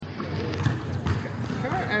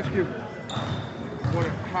ask you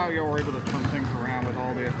how you were able to turn things around with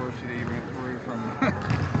all the adversity you went through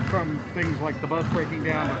from things like the bus breaking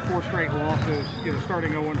down to 4 straight losses,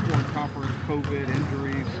 starting 0-4 in conference, COVID,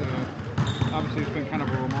 injuries. Obviously, it's been kind of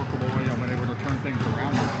a remarkable way you've been able to turn things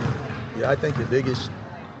around this year. Yeah, I think the biggest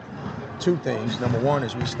 2 things. Number one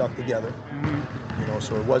is we stuck together.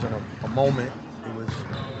 So it wasn't a moment. It was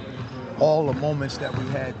all the moments that we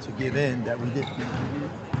had to give in that we didn't.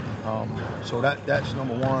 So that's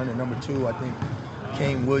number one. And number 2, I think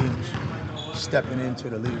Kane Williams stepping into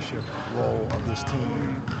the leadership role of this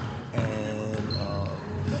team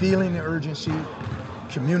and feeling the urgency,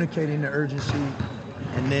 communicating the urgency,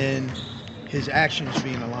 and then his actions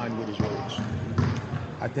being aligned with his words.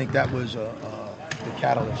 I think that was the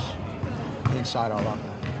catalyst inside our locker room.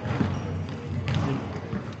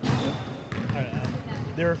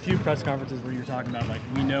 There are a few press conferences where you're talking about, like,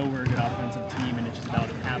 we know we're a good offensive team and it's just about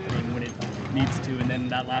happening when it needs to. And then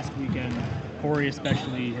that last weekend, Corey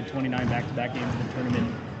especially had 29 back-to-back games in the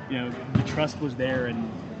tournament. The trust was there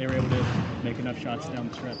and they were able to make enough shots down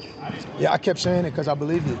the stretch. Yeah, I kept saying it because I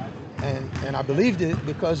believed it. And I believed it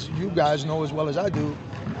because you guys know as well as I do,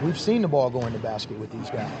 we've seen the ball go in the basket with these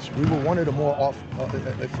guys. We were one of the more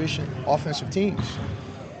efficient offensive teams.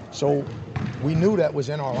 So we knew that was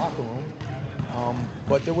in our locker room.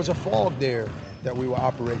 But there was a fog there that we were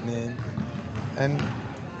operating in. And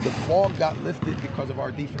the fog got lifted because of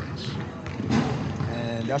our defense.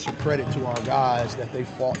 And that's a credit to our guys that they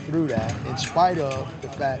fought through that in spite of the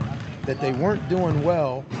fact that they weren't doing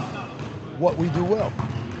well what we do well.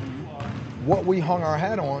 What we hung our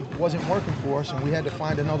hat on wasn't working for us, and we had to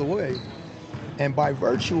find another way. And by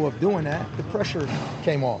virtue of doing that, the pressure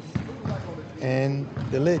came off and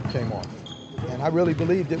the lid came off. And I really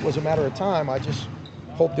believed it was a matter of time. I just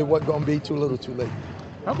hoped it wasn't going to be too little too late.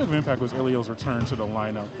 How big of an impact was Elio's return to the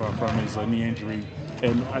lineup from his knee injury?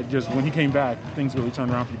 And when he came back, things really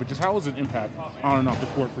turned around for you. But just how was it impact on and off the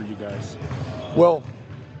court for you guys? Well,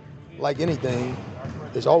 like anything,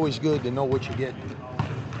 it's always good to know what you're getting.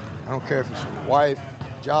 I don't care if it's your wife,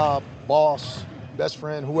 job, boss, best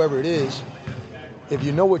friend, whoever it is. If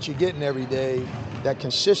you know what you're getting every day, that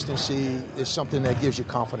consistency is something that gives you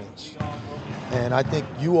confidence. And I think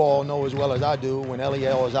you all know as well as I do, when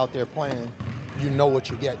Elio is out there playing, you know what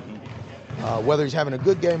you're getting. Whether he's having a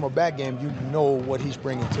good game or bad game, you know what he's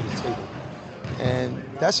bringing to the table. And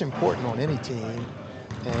that's important on any team.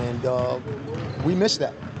 And we miss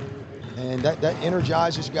that. And that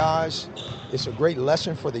energizes guys. It's a great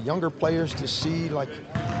lesson for the younger players to see, like,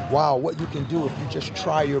 wow, what you can do if you just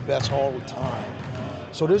try your best all the time.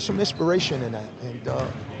 So there's some inspiration in that. And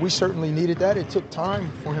we certainly needed that. It took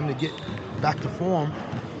time for him to get back to form.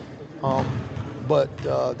 But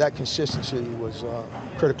that consistency was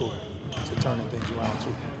critical to turning things around, too.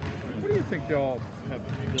 What do you think y'all have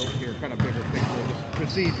built here, kind of bigger picture? Just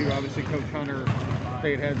precedes you, obviously, Coach Hunter.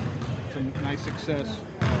 They had some nice success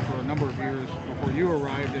for a number of years before you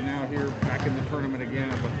arrived, and now here back in the tournament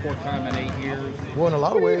again for the 4th time in 8 years. Well, in a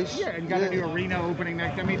lot of ways. Yeah, and got a new arena opening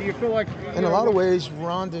next. I mean, do you feel like... In a lot of ways,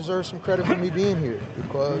 Ron deserves some credit for me being here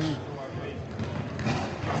because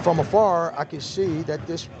from afar, I could see that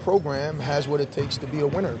this program has what it takes to be a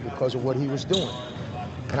winner because of what he was doing.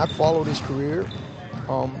 And I followed his career.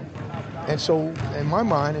 And so in my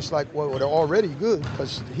mind, it's like, well, they're already good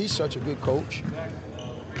because he's such a good coach.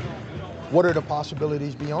 What are the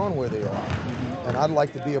possibilities beyond where they are? And I'd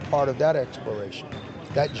like to be a part of that exploration,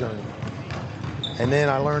 that journey. And then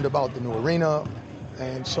I learned about the new arena.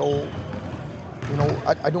 And so,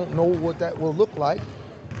 I don't know what that will look like,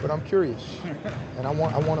 but I'm curious. And I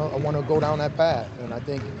want to go down that path. And I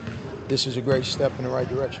think this is a great step in the right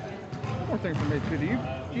direction. One more thing for me, too.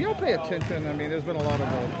 Do y'all pay attention? I mean, there's been a lot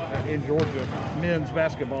of, in Georgia, men's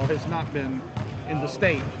basketball has not been in the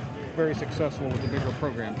state very successful with the bigger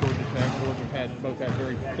program. Georgia both had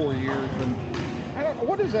very poor years. And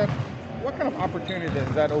what kind of opportunity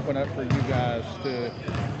does that open up for you guys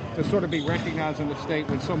to sort of be recognized in the state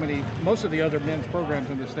when most of the other men's programs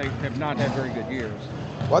in the state have not had very good years?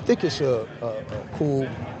 Well, I think it's a cool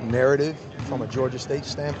narrative from a Georgia State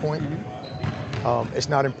standpoint. It's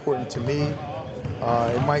not important to me.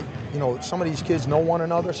 It might, some of these kids know one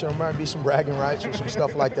another, so there might be some bragging rights or some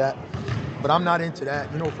stuff like that. But I'm not into that.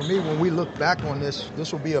 For me, when we look back on this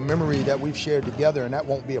will be a memory that we've shared together, and that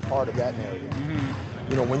won't be a part of that narrative.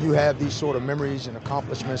 When you have these sort of memories and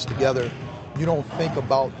accomplishments together, you don't think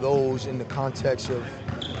about those in the context of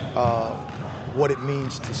what it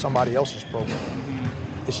means to somebody else's program.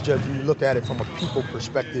 It's just you look at it from a people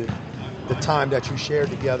perspective, the time that you share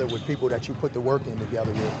together with people that you put the work in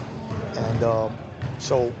together with. And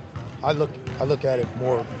so I look at it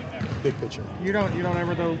more big picture. You don't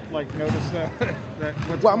ever though like notice that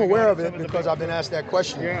what's Well, I'm going aware on of in it some of the because big- I've been asked that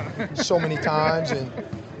question Yeah. so many times, and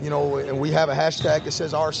and we have a hashtag that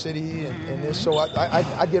says our city and this, so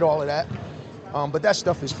I get all of that. But that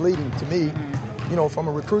stuff is fleeting to me. From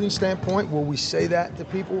a recruiting standpoint, will we say that to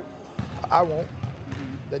people? I won't.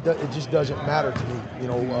 It just doesn't matter to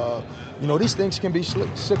me. These things can be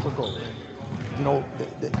cyclical.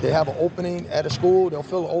 They have an opening at a school, they'll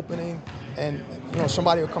fill an opening, and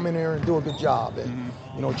somebody will come in there and do a good job. And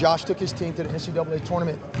Josh took his team to the NCAA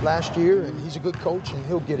tournament last year, and he's a good coach, and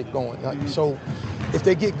he'll get it going. So if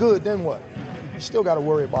they get good, then what? We still got to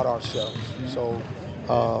worry about ourselves. So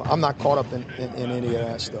I'm not caught up in any of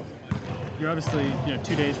that stuff. You're obviously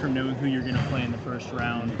 2 days from knowing who you're going to play in the first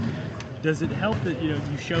round. Does it help that you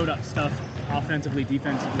showed up stuff offensively,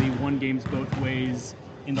 defensively, won games both ways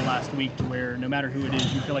in the last week, to where no matter who it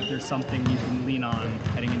is, you feel like there's something you can lean on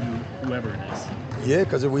heading into whoever it is? Yeah,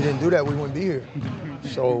 because if we didn't do that, we wouldn't be here.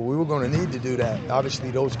 So we were going to need to do that.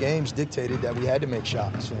 Obviously, those games dictated that we had to make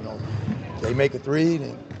shots. They make a three,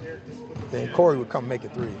 then Corey would come make a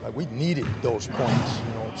three. Like, we needed those points.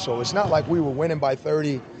 So it's not like we were winning by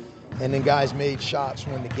 30, and then guys made shots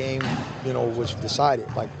when the game, was decided.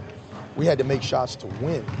 Like, we had to make shots to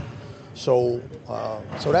win. So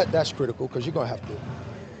that's critical, because you're going to have to.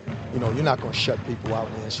 You're not going to shut people out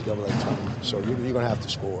in the NCAA tournament, so you're going to have to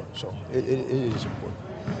score. So it is important.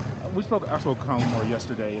 I spoke to Colin Moore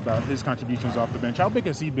yesterday about his contributions off the bench. How big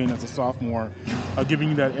has he been as a sophomore, giving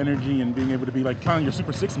you that energy and being able to be like kind of your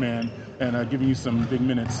super six man and giving you some big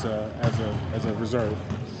minutes as a reserve?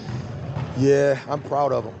 Yeah, I'm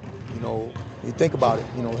proud of him. You think about it.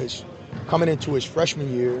 His coming into his freshman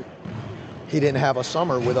year, he didn't have a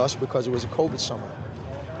summer with us because it was a COVID summer.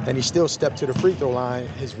 And he still stepped to the free throw line.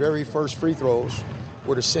 His very first free throws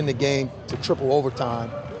were to send the game to triple overtime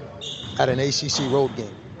at an ACC road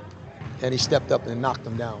game. And he stepped up and knocked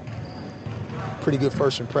them down. Pretty good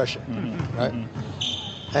first impression, right?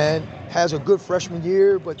 And has a good freshman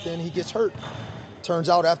year, but then he gets hurt. Turns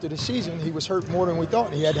out after the season, he was hurt more than we thought,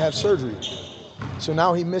 and he had to have surgery. So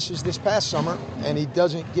now he misses this past summer, and he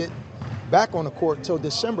doesn't get back on the court until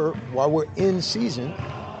December while we're in season.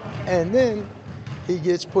 And then he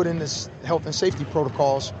gets put in this health and safety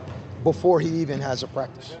protocols before he even has a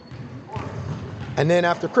practice. And then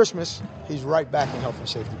after Christmas, he's right back in health and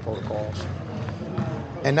safety protocols.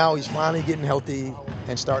 And now he's finally getting healthy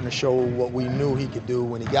and starting to show what we knew he could do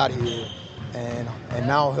when he got here. And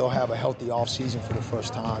now he'll have a healthy offseason for the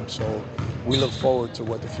first time. So we look forward to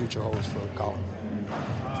what the future holds for Colin.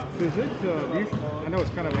 Is it, I know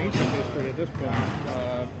it's kind of ancient history at this point,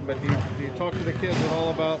 but do you talk to the kids at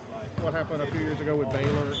all about what happened a few years ago with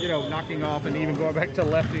Baylor, knocking off and even going back to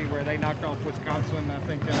Lefty where they knocked off Wisconsin, I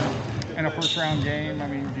think, in a first-round game? I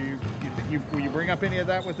mean, will you bring up any of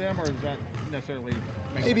that with them, or is that necessarily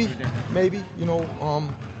maybe?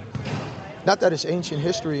 Not that it's ancient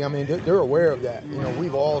history. I mean, they're aware of that.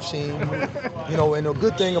 We've all seen, and the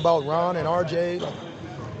good thing about Ron and RJ,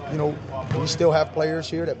 we still have players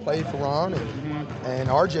here that played for Ron, and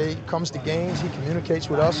RJ comes to games, he communicates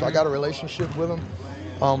with us, so I got a relationship with him.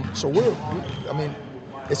 So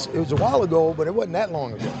it was a while ago, but it wasn't that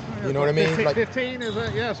long ago. You know what I mean? 15 is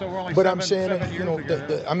it? Yeah, so we're only but seven, I'm saying, 7 years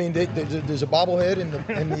ago. there's a bobblehead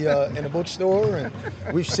in the bookstore, and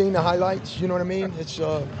we've seen the highlights. You know what I mean? It's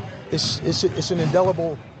an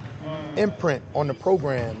indelible imprint on the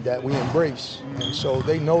program that we embrace, and so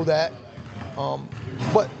they know that.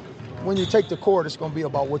 But when you take the court, it's going to be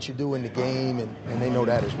about what you do in the game, and they know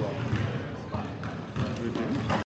that as well.